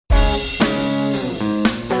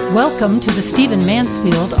Welcome to the Stephen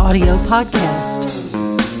Mansfield audio podcast.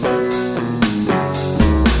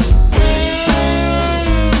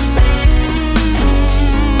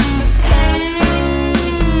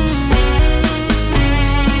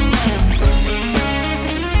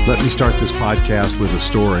 Let me start this podcast with a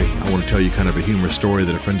story. I want to tell you kind of a humorous story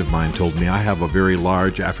that a friend of mine told me. I have a very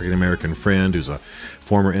large African-American friend who's a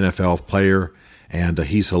former NFL player, and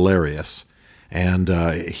he's hilarious. And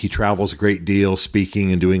he travels a great deal,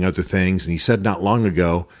 speaking and doing other things. And he said not long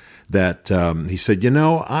ago that he said,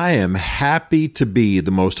 I am happy to be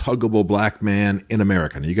the most huggable black man in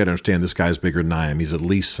America. Now, you got to understand, this guy's bigger than I am. He's at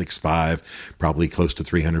least 6'5", probably close to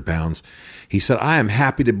 300 pounds. He said, I am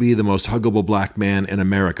happy to be the most huggable black man in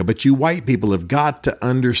America. But you white people have got to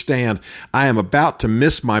understand, I am about to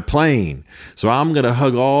miss my plane. So I'm going to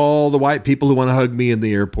hug all the white people who want to hug me in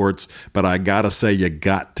the airports. But I got to say, you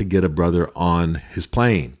got to get a brother on his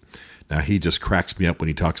plane. Now, he just cracks me up when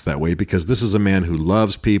he talks that way, because this is a man who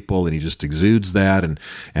loves people, and he just exudes that.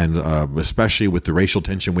 And especially with the racial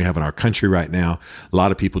tension we have in our country right now, a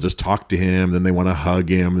lot of people just talk to him, then they want to hug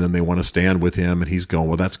him, then they want to stand with him. And he's going,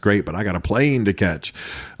 well, that's great, but I got a plane to catch.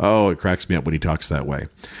 Oh, it cracks me up when he talks that way.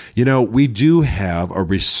 We do have a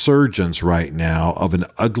resurgence right now of an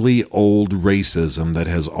ugly old racism that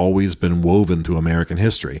has always been woven through American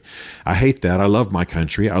history. I hate that. I love my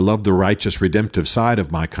country. I love the righteous, redemptive side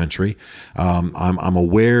of my country. I'm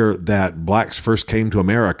aware that blacks first came to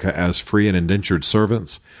America as free and indentured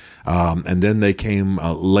servants, and then they came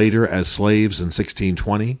later as slaves in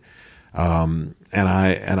 1620, and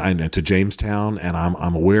I to Jamestown, and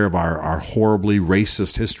I'm aware of our horribly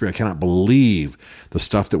racist history. I cannot believe the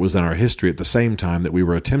stuff that was in our history at the same time that we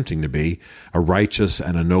were attempting to be a righteous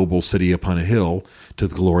and a noble city upon a hill to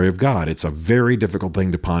the glory of God. It's a very difficult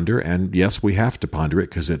thing to ponder, and yes, we have to ponder it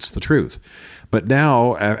because it's the truth. But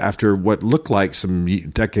now, after what looked like some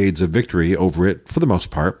decades of victory over it, for the most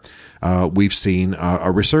part, we've seen a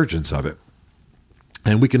resurgence of it.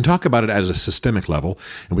 And we can talk about it at a systemic level,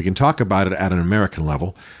 and we can talk about it at an American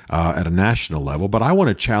level, at a national level, but I want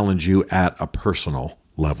to challenge you at a personal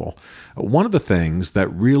level. One of the things that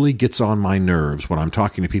really gets on my nerves when I'm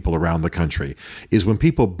talking to people around the country is when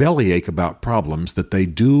people bellyache about problems that they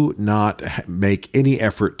do not make any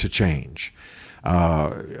effort to change.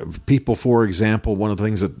 People, for example, one of the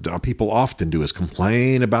things that people often do is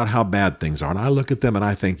complain about how bad things are. And I look at them and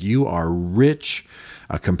I think, you are rich.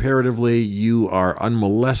 Comparatively, you are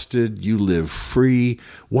unmolested. You live free.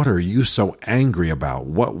 What are you so angry about?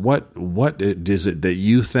 What is it that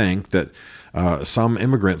you think that some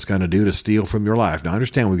immigrant's going to do to steal from your life? Now, I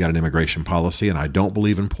understand we've got an immigration policy, and I don't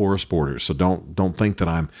believe in porous borders, so don't think that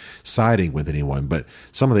I'm siding with anyone. But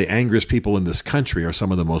some of the angriest people in this country are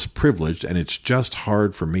some of the most privileged, and it's just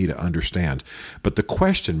hard for me to understand. But the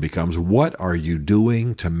question becomes, what are you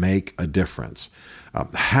doing to make a difference?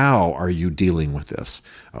 How are you dealing with this?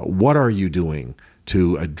 What are you doing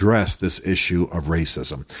to address this issue of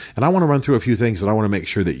racism? And I want to run through a few things that I want to make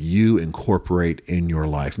sure that you incorporate in your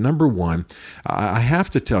life. Number one, I have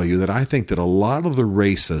to tell you that I think that a lot of the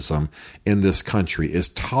racism in this country is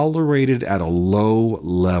tolerated at a low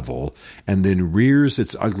level and then rears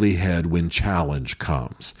its ugly head when challenge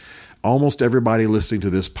comes. Almost everybody listening to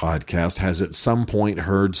this podcast has at some point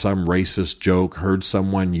heard some racist joke, heard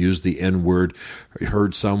someone use the N-word,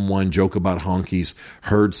 heard someone joke about honkies,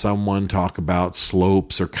 heard someone talk about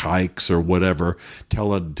slopes or kikes or whatever,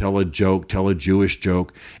 tell a joke, tell a Jewish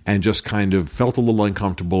joke, and just kind of felt a little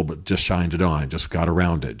uncomfortable, but just shined it on, just got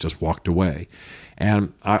around it, just walked away.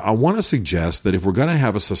 And I want to suggest that if we're going to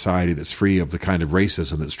have a society that's free of the kind of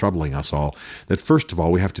racism that's troubling us all, that first of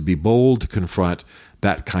all, we have to be bold to confront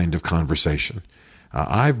that kind of conversation.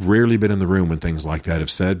 I've rarely been in the room when things like that have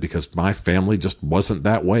said, because my family just wasn't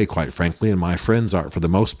that way, quite frankly, and my friends aren't for the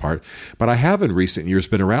most part. But I have in recent years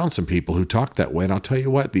been around some people who talk that way, and I'll tell you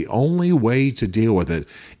what, the only way to deal with it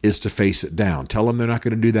is to face it down. Tell them they're not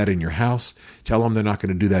going to do that in your house. Tell them they're not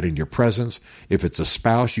going to do that in your presence. If it's a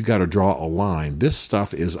spouse, you got to draw a line. This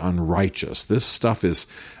stuff is unrighteous. This stuff is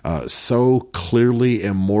so clearly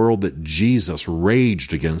immoral that Jesus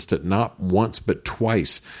raged against it, not once but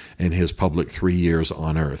twice in his public 3 years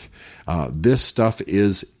on earth. This stuff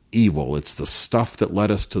is evil. It's the stuff that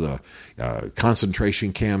led us to the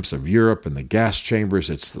concentration camps of Europe and the gas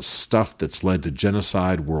chambers. It's the stuff that's led to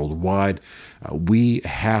genocide worldwide. We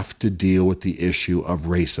have to deal with the issue of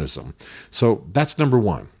racism. So that's number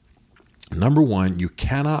one. Number one, you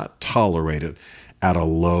cannot tolerate it at a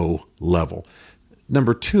low level.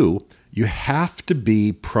 Number two, you have to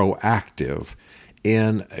be proactive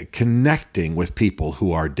in connecting with people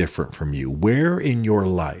who are different from you? Where in your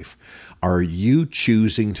life are you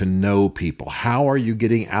choosing to know people? How are you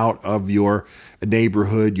getting out of your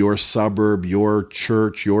neighborhood, your suburb, your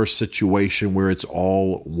church, your situation where it's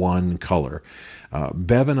all one color?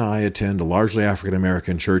 Bev and I attend a largely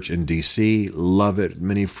African-American church in D.C., love it,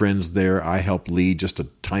 many friends there. I help lead just a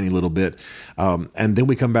tiny little bit. And then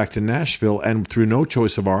we come back to Nashville, and through no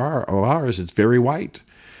choice of ours, it's very white.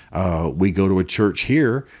 We go to a church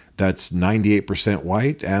here that's 98%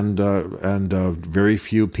 white and very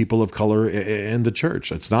few people of color in the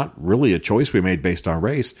church. It's not really a choice we made based on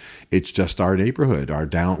race. It's just our neighborhood.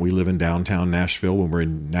 We live in downtown Nashville when we're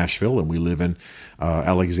in Nashville, and we live in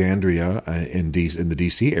Alexandria in the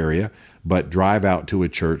D.C. area, but drive out to a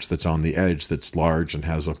church that's on the edge, that's large and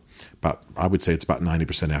has I would say it's about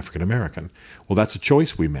 90% African American. Well, that's a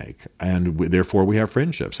choice we make, and therefore we have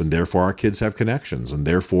friendships, and therefore our kids have connections, and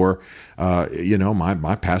therefore,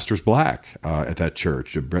 my pastor's black at that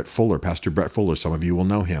church. Pastor Brett Fuller, some of you will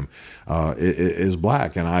know him, is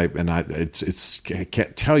black, and I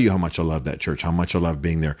can't tell you how much I love that church, how much I love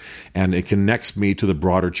being there, and it connects me to the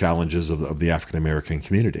broader challenges of the African American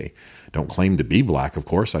community. Don't claim to be black, of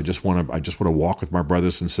course. I just want to walk with my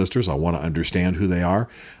brothers and sisters. I want to understand who they are.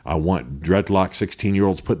 I want dreadlock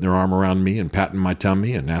 16-year-olds putting their arm around me and patting my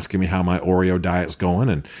tummy and asking me how my Oreo diet's going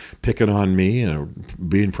and picking on me and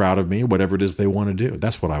being proud of me, whatever it is they want to do.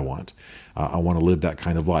 That's what I want. I want to live that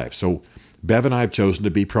kind of life. So Bev and I have chosen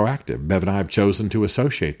to be proactive. Bev and I have chosen to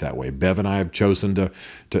associate that way. Bev and I have chosen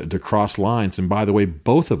to cross lines. And by the way,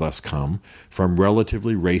 both of us come from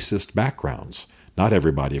relatively racist backgrounds. Not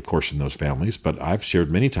everybody, of course, in those families, but I've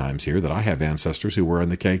shared many times here that I have ancestors who were in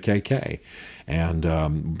the KKK.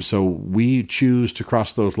 And so we choose to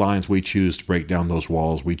cross those lines. We choose to break down those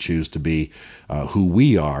walls. We choose to be who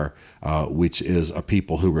we are, which is a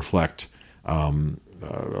people who reflect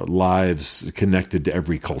lives connected to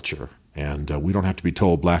every culture. And we don't have to be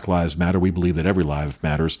told Black Lives Matter. We believe that every life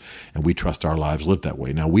matters, and we trust our lives lived that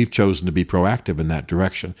way. Now, we've chosen to be proactive in that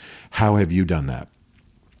direction. How have you done that?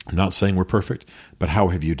 I'm not saying we're perfect, but how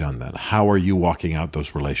have you done that? How are you walking out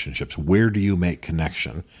those relationships? Where do you make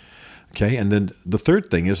connection? Okay, and then the third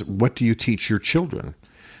thing is, what do you teach your children?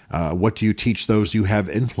 What do you teach those you have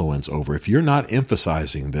influence over? If you're not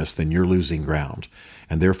emphasizing this, then you're losing ground.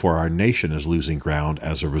 And therefore, our nation is losing ground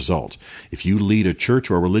as a result. If you lead a church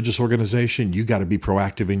or a religious organization, you got to be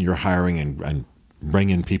proactive in your hiring and bring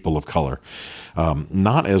in people of color.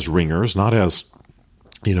 Not as ringers, not as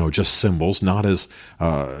just symbols, not as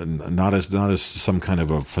some kind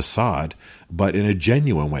of a facade, but in a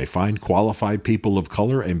genuine way. Find qualified people of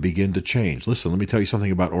color and begin to change. Listen, let me tell you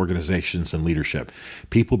something about organizations and leadership.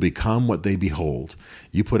 People become what they behold.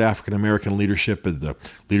 You put African American leadership in the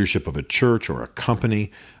leadership of a church or a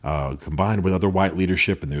company, combined with other white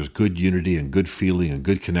leadership, and there's good unity and good feeling and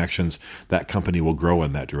good connections, that company will grow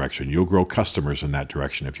in that direction. You'll grow customers in that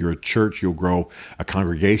direction. If you're a church, you'll grow a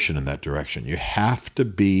congregation in that direction. You have to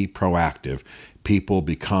be proactive. People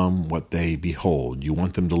become what they behold. You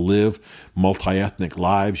want them to live multi-ethnic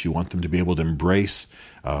lives. You want them to be able to embrace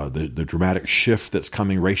the dramatic shift that's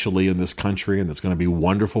coming racially in this country, and that's going to be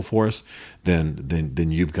wonderful for us. Then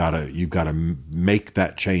you've got to make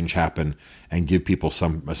that change happen and give people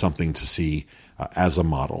something to see as a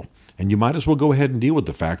model. And you might as well go ahead and deal with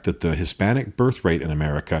the fact that the Hispanic birth rate in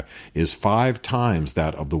America is 5 times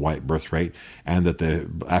that of the white birth rate, and that the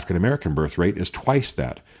African American birth rate is twice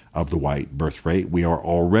that of the white birth rate. We are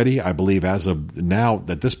already, I believe, as of now,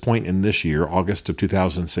 at this point in this year, August of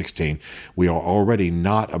 2016, we are already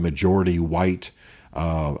not a majority white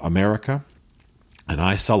America, and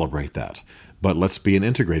I celebrate that. But let's be an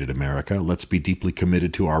integrated America. Let's be deeply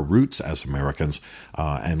committed to our roots as Americans,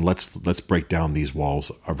 and let's break down these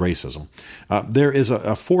walls of racism. There is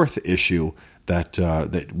a fourth issue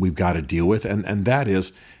that we've got to deal with, and that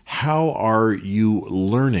is, how are you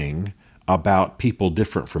learning about people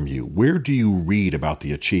different from you? Where do you read about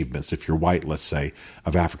the achievements, if you're white, let's say,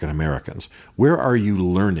 of African Americans? Where are you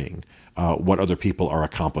learning what other people are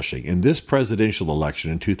accomplishing? In this presidential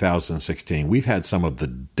election in 2016, we've had some of the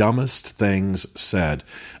dumbest things said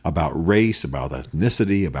about race, about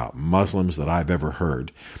ethnicity, about Muslims that I've ever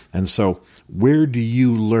heard. And so where do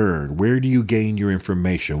you learn? Where do you gain your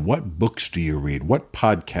information? What books do you read? What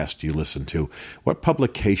podcasts do you listen to? What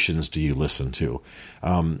publications do you listen to?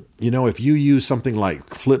 If you use something like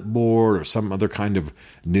Flipboard or some other kind of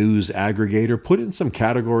news aggregator, put in some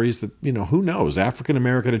categories that, who knows, African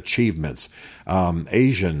American achievement, achievements,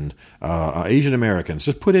 Asian Americans.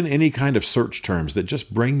 Just put in any kind of search terms that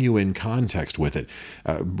just bring you in context with it.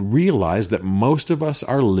 Realize that most of us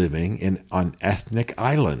are living on ethnic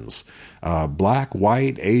islands. Black,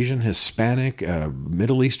 white, Asian, Hispanic,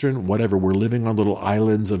 Middle Eastern, whatever. We're living on little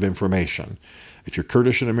islands of information. If you're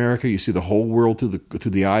Kurdish in America, you see the whole world through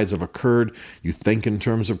the eyes of a Kurd. You think in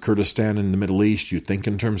terms of Kurdistan in the Middle East. You think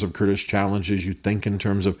in terms of Kurdish challenges. You think in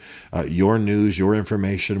terms of your news, your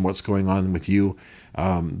information, what's going on with you.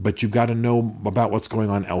 But you've got to know about what's going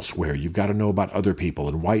on elsewhere. You've got to know about other people,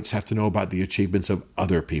 and whites have to know about the achievements of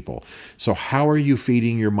other people. So how are you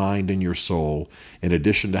feeding your mind and your soul, in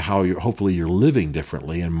addition to how hopefully you're living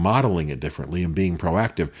differently and modeling it differently and being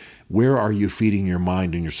proactive? Where are you feeding your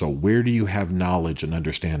mind and your soul? Where do you have knowledge and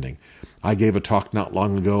understanding? I gave a talk not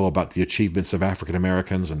long ago about the achievements of African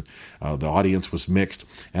Americans, and the audience was mixed.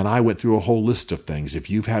 And I went through a whole list of things. If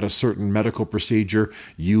you've had a certain medical procedure,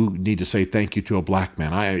 you need to say thank you to a black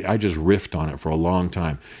man. I just riffed on it for a long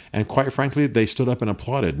time. And quite frankly, they stood up and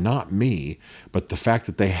applauded, not me, but the fact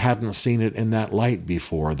that they hadn't seen it in that light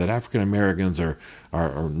before, that African Americans are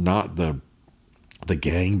not the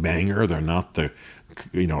gangbanger. They're not the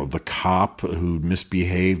cop who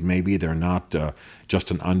misbehaved. Maybe they're not just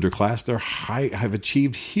an underclass. They have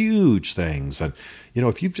achieved huge things. And,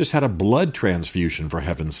 if you've just had a blood transfusion, for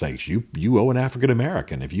heaven's sakes, you owe an African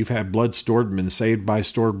American. If you've had blood stored and been saved by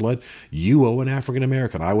stored blood, you owe an African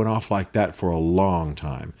American. I went off like that for a long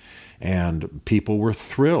time. And people were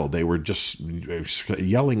thrilled. They were just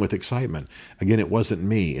yelling with excitement. Again, it wasn't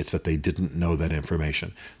me. It's that they didn't know that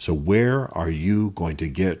information. So where are you going to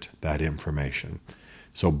get that information?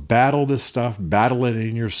 So battle this stuff, battle it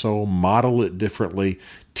in your soul, model it differently,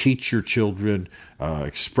 teach your children,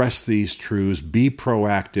 express these truths, be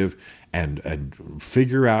proactive, and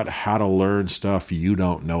figure out how to learn stuff you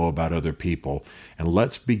don't know about other people. And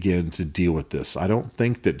let's begin to deal with this. I don't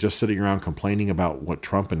think that just sitting around complaining about what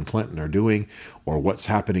Trump and Clinton are doing, or what's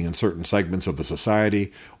happening in certain segments of the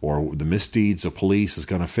society, or the misdeeds of police is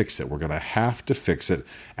going to fix it. We're going to have to fix it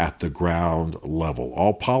at the ground level.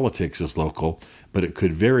 All politics is local, but it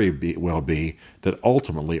could very well be that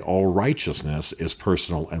ultimately all righteousness is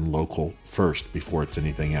personal and local first before it's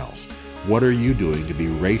anything else. What are you doing to be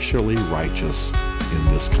racially righteous in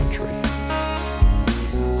this country?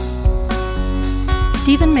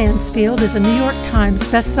 Stephen Mansfield is a New York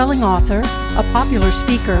Times best-selling author, a popular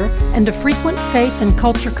speaker, and a frequent faith and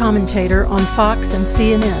culture commentator on Fox and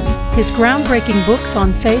CNN. His groundbreaking books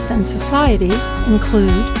on faith and society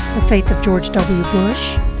include The Faith of George W.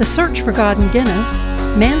 Bush, The Search for God in Guinness,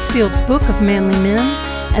 Mansfield's Book of Manly Men,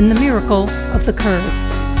 and The Miracle of the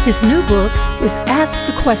Kurds. His new book is Ask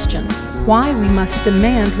the Question: Why We Must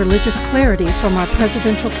Demand Religious Clarity from Our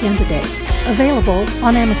Presidential Candidates, available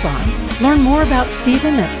on Amazon. Learn more about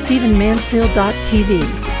Stephen at stephenmansfield.tv.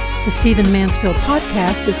 The Stephen Mansfield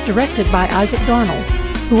podcast is directed by Isaac Darnold,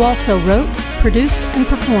 who also wrote, produced, and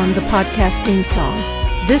performed the podcast theme song.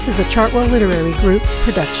 This is a Chartwell Literary Group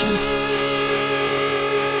production.